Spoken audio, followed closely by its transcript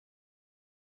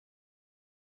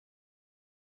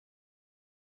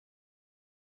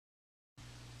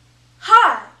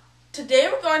Today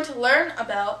we're going to learn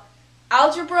about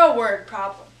algebra word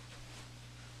problem.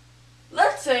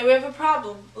 Let's say we have a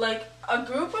problem like a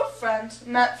group of friends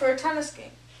met for a tennis game.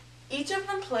 Each of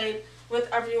them played with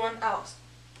everyone else.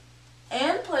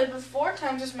 Anne played with 4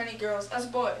 times as many girls as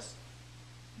boys.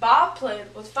 Bob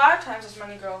played with 5 times as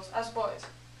many girls as boys.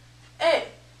 A.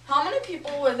 How many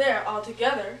people were there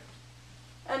altogether?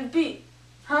 And B.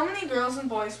 How many girls and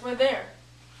boys were there?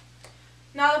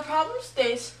 Now the problem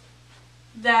states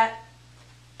that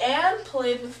Anne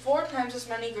played with 4 times as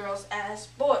many girls as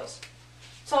boys.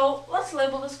 So let's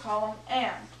label this column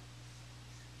Anne.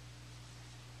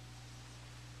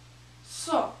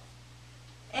 So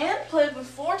Anne played with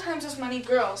 4 times as many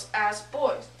girls as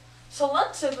boys. So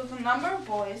let's say that the number of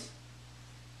boys,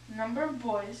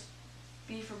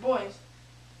 B for boys,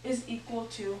 is equal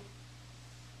to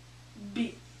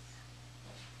B.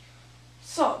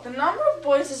 So the number of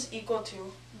boys is equal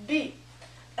to B.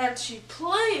 And she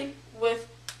played with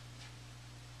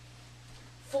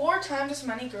 4 times as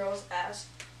many girls as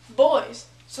boys.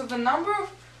 So the number of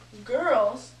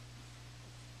girls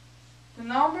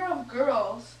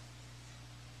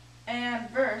and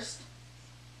versed,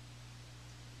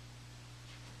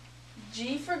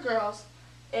 G for girls,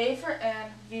 A for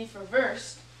Anne, V for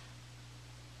versed,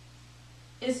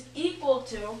 is equal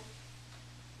to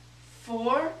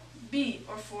 4B,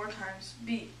 or 4 times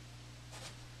B.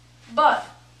 But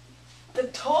the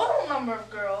total number of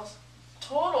girls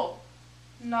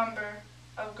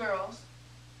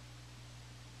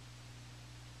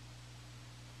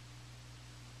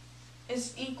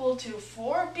is equal to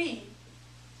 4B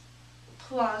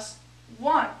plus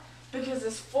 1, because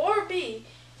this 4B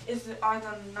are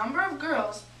the number of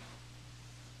girls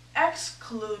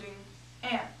excluding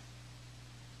Anne.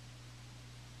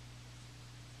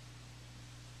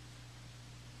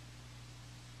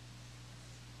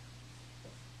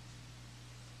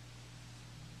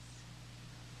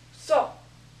 So,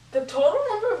 the total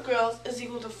number of girls is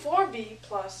equal to 4B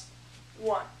plus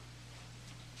 1.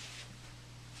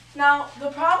 Now, the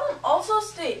problem also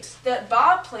states that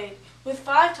Bob played with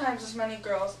 5 times as many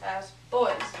girls as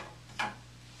boys.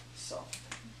 So,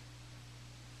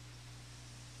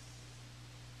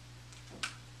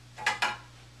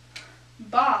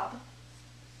 Bob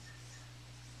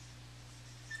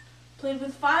played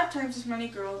with 5 times as many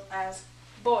girls as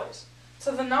boys.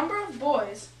 So the number of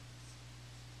boys,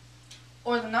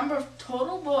 or the number of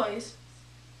total boys,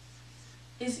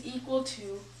 is equal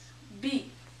to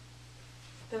B.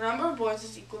 The number of boys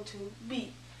is equal to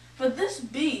B. But this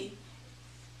B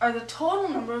are the total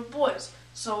number of boys,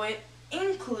 so it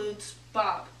includes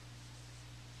Bob.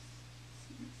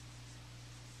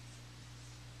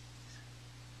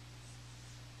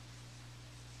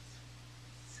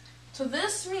 So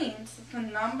this means that the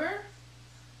number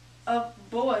of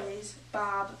boys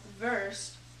Bob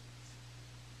versed,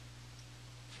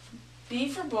 B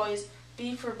for boys,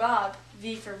 B for Bob,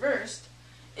 V for versed,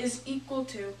 is equal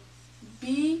to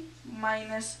B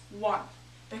minus 1,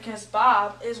 because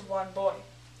Bob is 1 boy.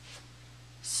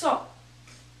 So,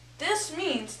 this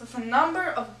means that the number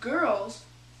of girls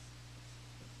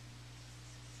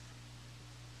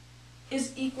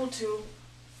is equal to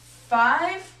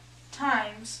 5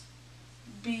 times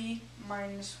B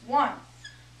minus 1,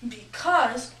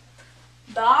 because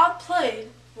Bob played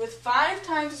with 5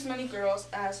 times as many girls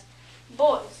as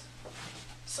boys.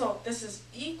 So this is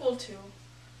equal to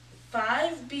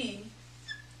 5B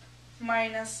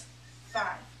minus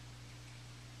 5.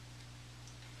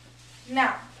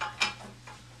 Now,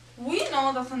 we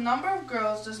know that the number of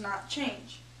girls does not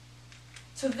change.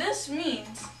 So this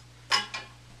means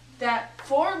that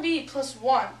 4B plus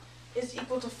 1 is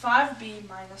equal to 5B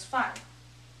minus 5.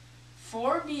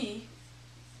 4B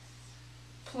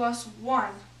plus 1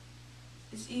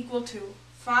 is equal to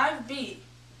 5B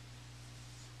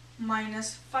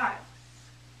minus 5.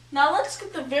 Now let's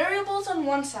get the variables on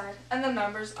one side and the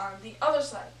numbers on the other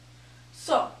side.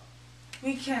 So,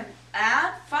 we can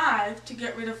add 5 to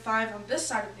get rid of 5 on this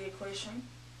side of the equation.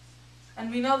 And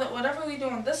we know that whatever we do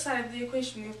on this side of the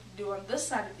equation, we have to do on this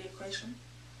side of the equation.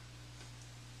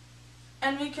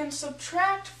 And we can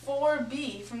subtract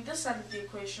 4B from this side of the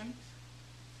equation,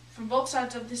 from both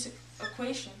sides of this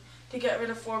equation, to get rid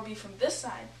of 4B from this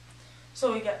side.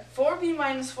 So we get 4B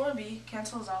minus 4B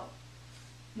cancels out.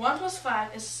 1 plus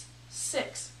 5 is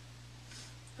 6,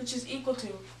 which is equal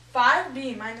to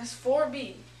 5B minus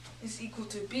 4B is equal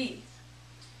to B.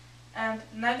 And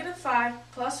negative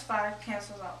 5 plus 5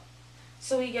 cancels out.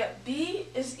 So we get B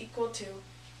is equal to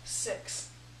 6.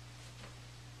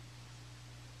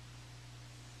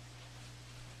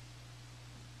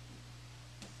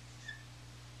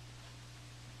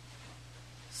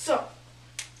 So,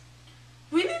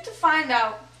 find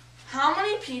out how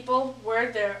many people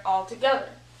were there all together.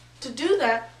 To do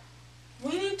that,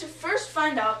 we need to first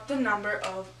find out the number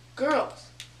of girls.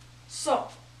 So,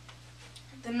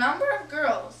 the number of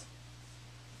girls,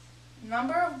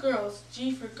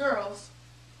 G for girls,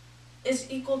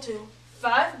 is equal to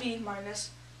 5b minus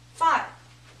 5.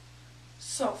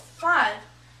 So 5,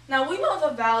 now we know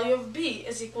the value of b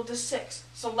is equal to 6.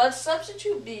 So let's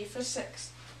substitute b for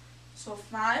 6. So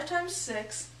 5 times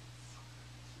 6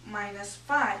 minus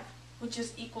 5, which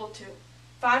is equal to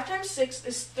 5 times 6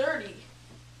 is 30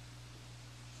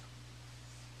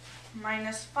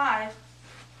 minus 5,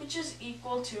 which is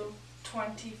equal to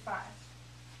 25.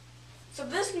 So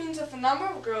this means that the number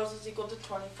of girls is equal to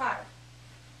 25.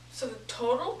 So the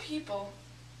total people,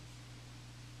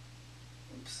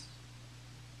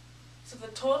 so the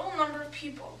total number of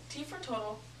people, T for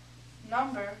total,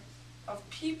 number of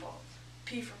people,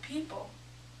 P for people,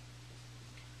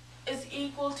 is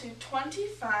equal to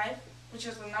 25, which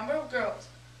is the number of girls,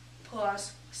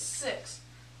 plus 6,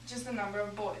 which is the number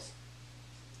of boys.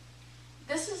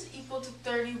 This is equal to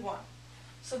 31.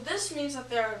 So this means that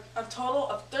there are a total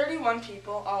of 31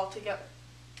 people all together.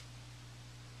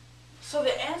 So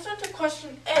the answer to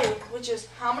question A, which is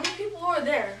how many people are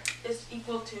there, is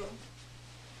equal to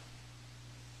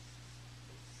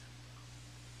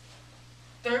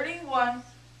 31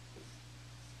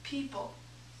 people.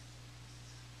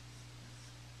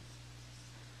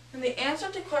 And the answer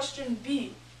to question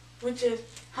B, which is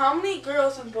how many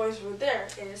girls and boys were there,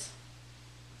 is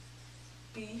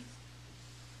B.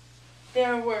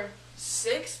 There were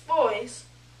 6 boys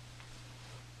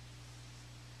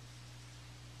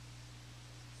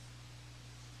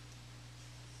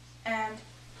and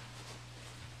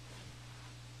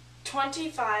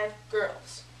 25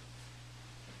 girls.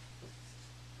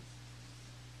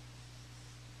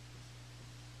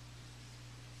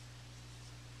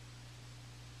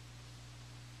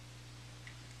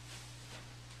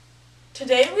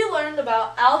 Today we learned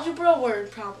about algebra word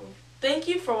problem. Thank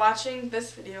you for watching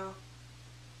this video.